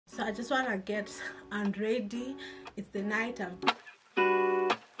So I just want to get ready. It's the night.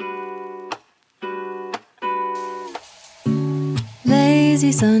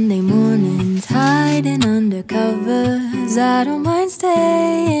 Lazy Sunday mornings, hiding under covers. I don't mind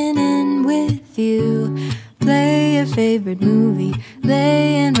staying in with you. Play your favorite movie,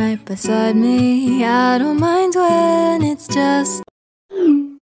 laying right beside me. I don't mind when it's just...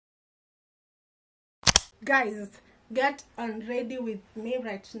 Guys, get ready with me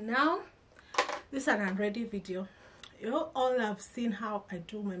right now. This is an unready video. You all have seen how I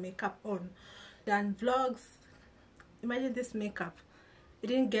do my makeup on done vlogs. Imagine this makeup, you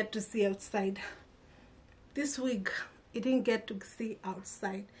didn't get to see outside. This wig, you didn't get to see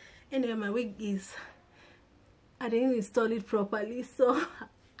outside. Anyway, my wig is, I didn't install it properly, so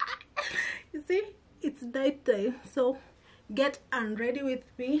you see, it's night time. So get ready with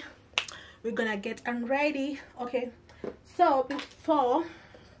me. We're gonna get ready. Okay, so before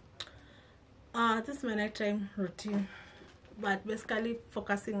this is my nighttime routine, but basically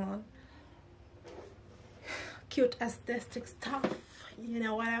focusing on cute aesthetic stuff, you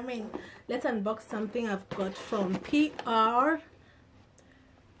know what I mean. Let's unbox something I've got from PR.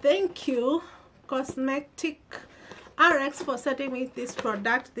 Thank you Cosmetic RX for sending me this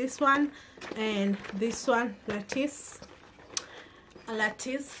product, this one and this one, Latisse.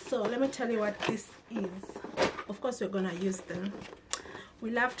 So let me tell you what this is. Of course we're gonna use them.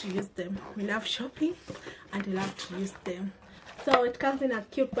 We love to use them. We love shopping and we love to use them. So it comes in a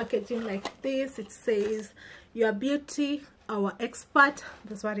cute packaging like this. It says, "Your beauty, our expert."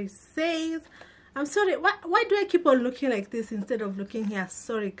 That's what it says. I'm sorry, why do I keep on looking like this instead of looking here?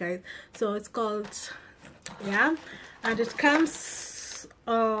 Sorry guys. So it's called, yeah, and it comes,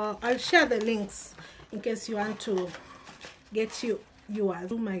 I'll share the links in case you want to get yours.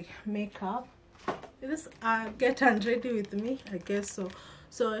 Do my makeup. This get ready with me, I guess so.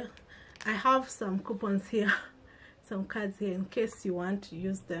 So I have some coupons here, some cards here in case you want to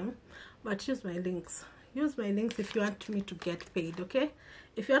use them, but use my links. Use my links if you want me to get paid. Okay,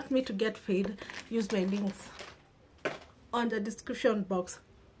 if you want me to get paid, use my links on the description box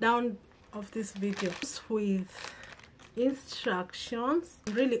down of this video with instructions.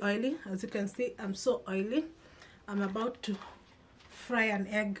 Really oily, as you can see. I'm so oily. I'm about to fry an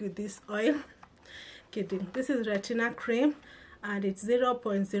egg with this oil. Kidding. This is Retin-A cream and it's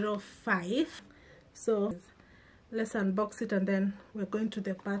 0.05. So let's unbox it and then we're going to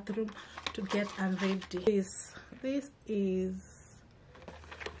the bathroom to get ready. This is,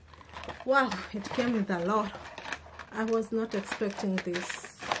 wow, it came with a lot. I was not expecting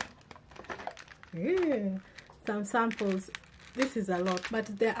this. Yeah. Some samples. This is a lot, but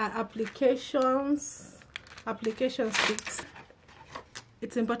there are application sticks.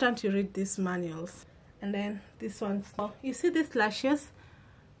 It's important you read these manuals. And then this one. Oh, you see these lashes?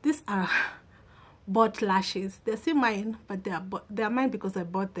 These are bought lashes. They're still mine, but they are mine because I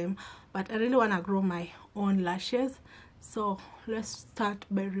bought them. But I really want to grow my own lashes. So let's start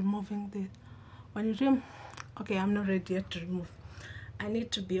by removing this. When you remove, okay, I'm not ready yet to remove. I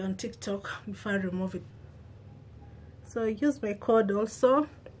need to be on TikTok before I remove it. So I use my cord also.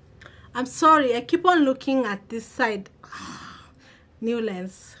 I'm sorry, I keep on looking at this side. New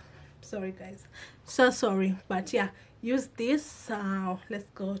lens, sorry guys, so sorry, but yeah, use this. Let's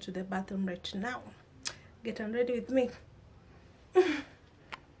go to the bathroom right now. Get ready with me. The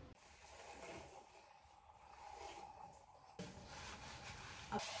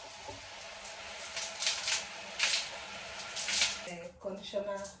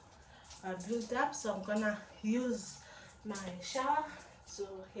conditioner build up, so I'm gonna use my shower. So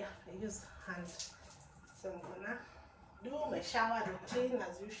yeah, I use hand, so I'm gonna do my shower routine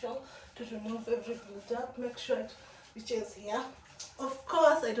as usual to remove every build-up. Make sure it reaches here. Of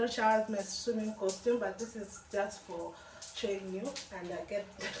course, I don't shower with my swimming costume, but this is just for showing you. And I get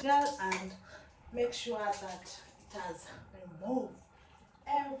the gel and make sure that it has removed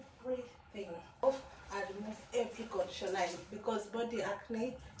everything. I remove every conditioner line because body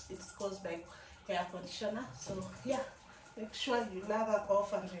acne is caused by hair conditioner. So yeah, make sure you lather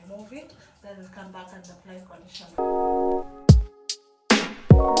off and remove it, then we'll come back and apply conditioner.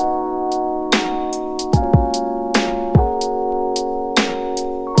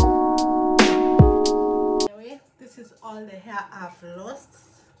 Anyway, this is all the hair I've lost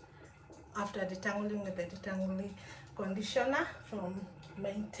after detangling with the detangling conditioner from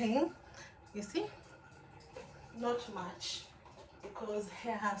Maintain. You see, not much, because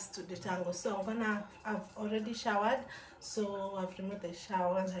hair has to detangle. So I've already showered, so I've removed the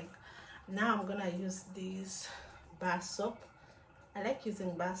shower. Like now I'm gonna use this bar soap. I like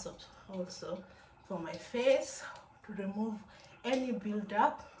using bar soap also for my face to remove any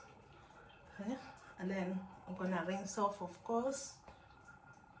build-up okay? And then I'm gonna rinse off, of course.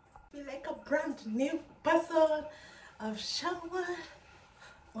 Feel like a brand new person. I've showered.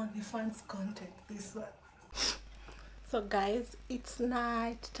 OnlyFans content, this one. So guys, it's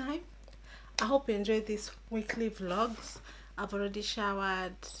night time. I hope you enjoy these weekly vlogs. I've already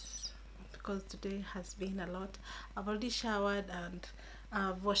showered because today has been a lot. I've already showered and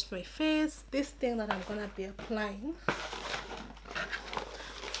I've washed my face. This thing that I'm gonna be applying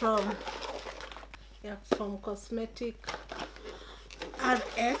from Cosmetic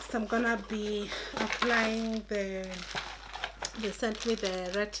RX, I'm gonna be applying they sent me the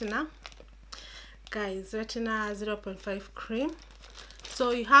Retin-A, guys, Retin-A 0.5 cream.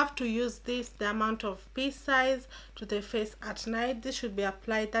 So you have to use this, the amount of pea size, to the face at night. This should be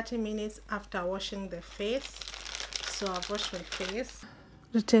applied 30 minutes after washing the face. So I've washed my face.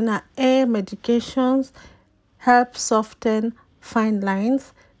 Retin-A medications help soften fine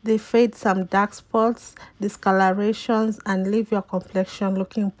lines. They fade some dark spots, discolorations, and leave your complexion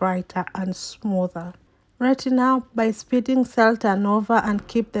looking brighter and smoother. Retinol, by speeding cell turnover and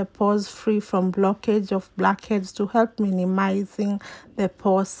keep the pores free from blockage of blackheads to help minimizing the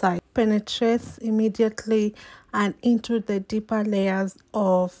pore size, penetrates immediately and into the deeper layers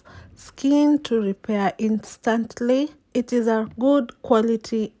of skin to repair instantly. It is a good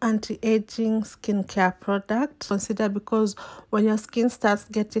quality anti-aging skincare product. Consider, because when your skin starts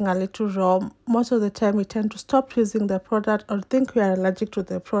getting a little raw, most of the time we tend to stop using the product or think we are allergic to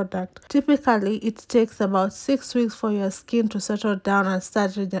the product. Typically, it takes about 6 weeks for your skin to settle down and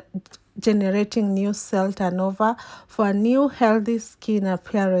start generating new cell turnover for a new healthy skin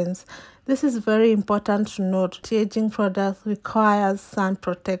appearance. This is very important to note. Anti-aging products requires sun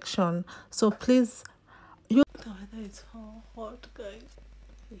protection, so please use. The weather is hot, guys.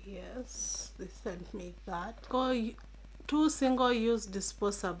 Yes, they sent me that. Go 2 single-use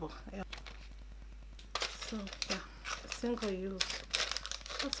disposable. Yeah. So yeah, single use.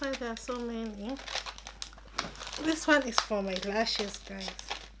 That's why there are so many. This one is for my lashes, guys.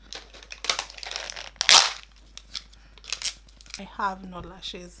 I have no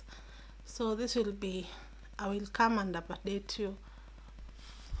lashes, so this will be, I will come and update you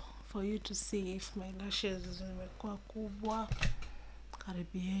for you to see if my lashes zimekuwa kubwa.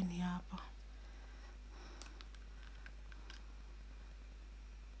 Karibieni hapa.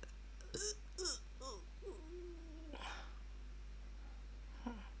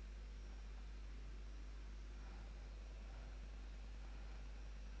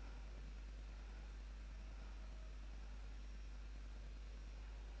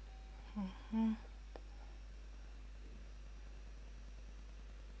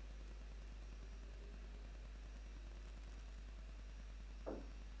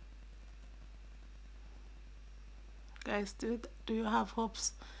 Guys, do you have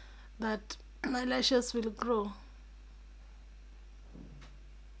hopes that my lashes will grow?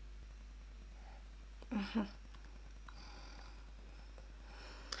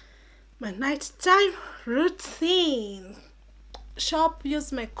 My nighttime routine. Shop,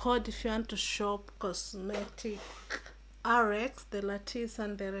 use my code if you want to shop Cosmetic RX, the Latisse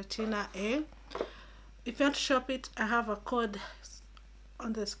and the Retin-A. If you want to shop it, I have a code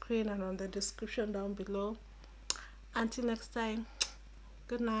on the screen and on the description down below. Until next time,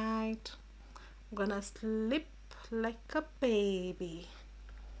 good night. I'm gonna sleep like a baby.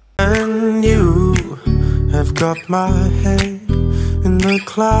 And you have got my head in the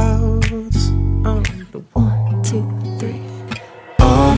clouds. I'm the one.